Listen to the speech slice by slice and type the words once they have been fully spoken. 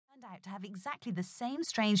out to have exactly the same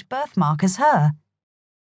strange birthmark as her.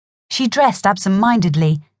 She dressed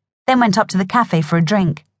absent-mindedly, then went up to the cafe for a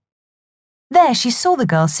drink. There she saw the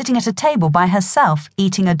girl sitting at a table by herself,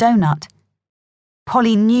 eating a donut.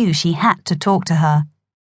 Polly knew she had to talk to her.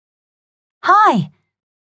 "Hi,"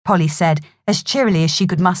 Polly said, as cheerily as she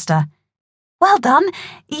could muster. "Well done.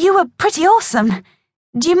 You were pretty awesome.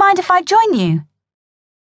 Do you mind if I join you?"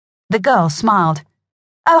 The girl smiled.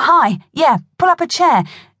 "Oh, hi. Yeah, pull up a chair.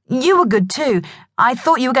 You were good too. I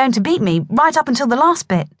thought you were going to beat me, right up until the last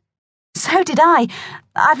bit." "So did I.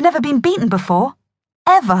 I've never been beaten before.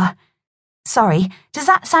 Ever. Sorry, does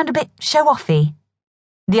that sound a bit show-offy?"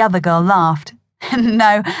 The other girl laughed.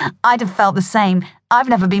 "No, I'd have felt the same. I've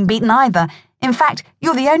never been beaten either. In fact,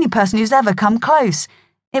 you're the only person who's ever come close.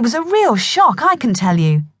 It was a real shock, I can tell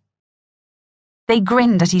you." They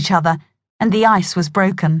grinned at each other, and the ice was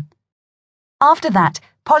broken. After that,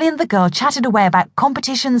 Polly and the girl chatted away about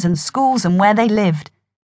competitions and schools and where they lived.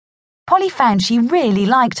 Polly found she really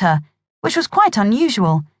liked her, which was quite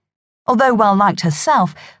unusual. Although well-liked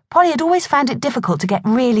herself, Polly had always found it difficult to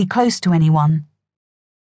get really close to anyone.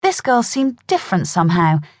 This girl seemed different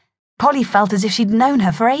somehow. Polly felt as if she'd known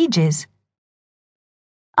her for ages.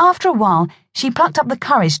 After a while, she plucked up the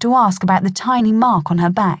courage to ask about the tiny mark on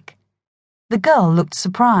her back. The girl looked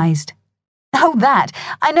surprised. "Oh, that!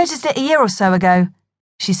 I noticed it a year or so ago,"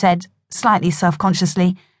 she said, slightly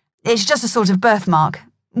self-consciously. "It's just a sort of birthmark.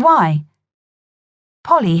 Why?"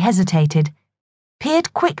 Polly hesitated,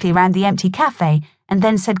 peered quickly round the empty cafe, and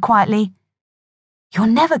then said quietly,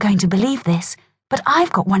 "You're never going to believe this, but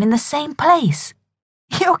I've got one in the same place."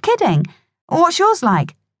 "You're kidding? What's yours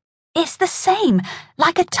like?" "It's the same,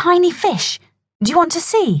 like a tiny fish. Do you want to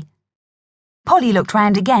see?" Polly looked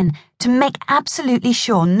round again to make absolutely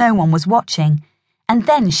sure no one was watching, and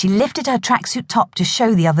then she lifted her tracksuit top to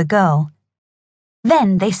show the other girl.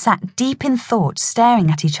 Then they sat deep in thought, staring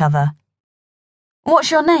at each other.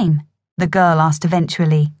 "What's your name?" the girl asked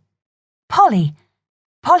eventually. "Polly.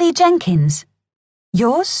 Polly Jenkins.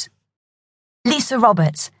 Yours?" "Lisa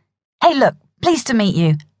Roberts. Hey, look, pleased to meet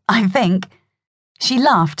you, I think." She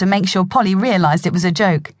laughed to make sure Polly realised it was a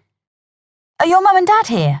joke. "Are your mum and dad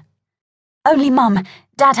here?" "Only Mum.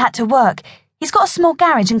 Dad had to work. He's got a small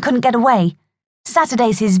garage and couldn't get away.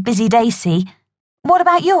 Saturday's his busy day, see. What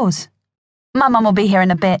about yours?" "My mum will be here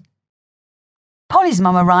in a bit." Polly's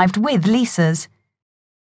mum arrived with Lisa's.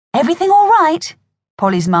 "Everything all right?"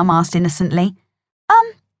 Polly's mum asked innocently.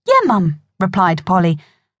 Yeah, Mum," replied Polly.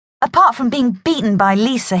 "Apart from being beaten by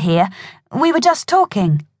Lisa here, we were just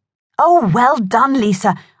talking." "Oh, well done,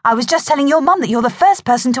 Lisa. I was just telling your mum that you're the first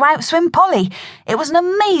person to outswim Polly. It was an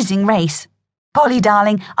amazing race. Polly,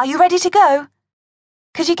 darling, are you ready to go?"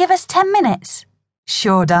 "Could you give us 10 minutes?"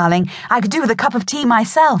 "Sure, darling. I could do with a cup of tea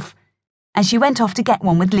myself." And she went off to get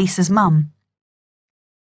one with Lisa's mum.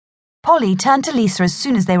 Polly turned to Lisa as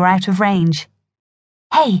soon as they were out of range.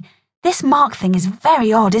 "Hey, this mark thing is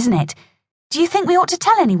very odd, isn't it? Do you think we ought to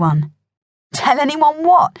tell anyone?" "Tell anyone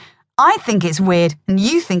what? I think it's weird, and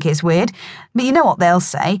you think it's weird, but you know what they'll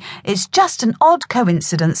say. It's just an odd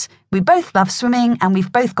coincidence. We both love swimming, and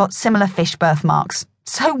we've both got similar fish birthmarks.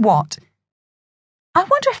 So what?" "I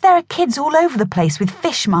wonder if there are kids all over the place with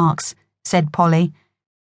fish marks," said Polly.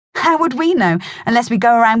 "How would we know, unless we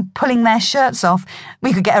go around pulling their shirts off?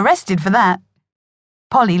 We could get arrested for that."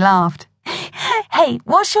 Polly laughed. "Hey,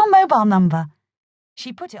 what's your mobile number?"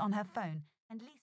 She put it on her phone, and Lisa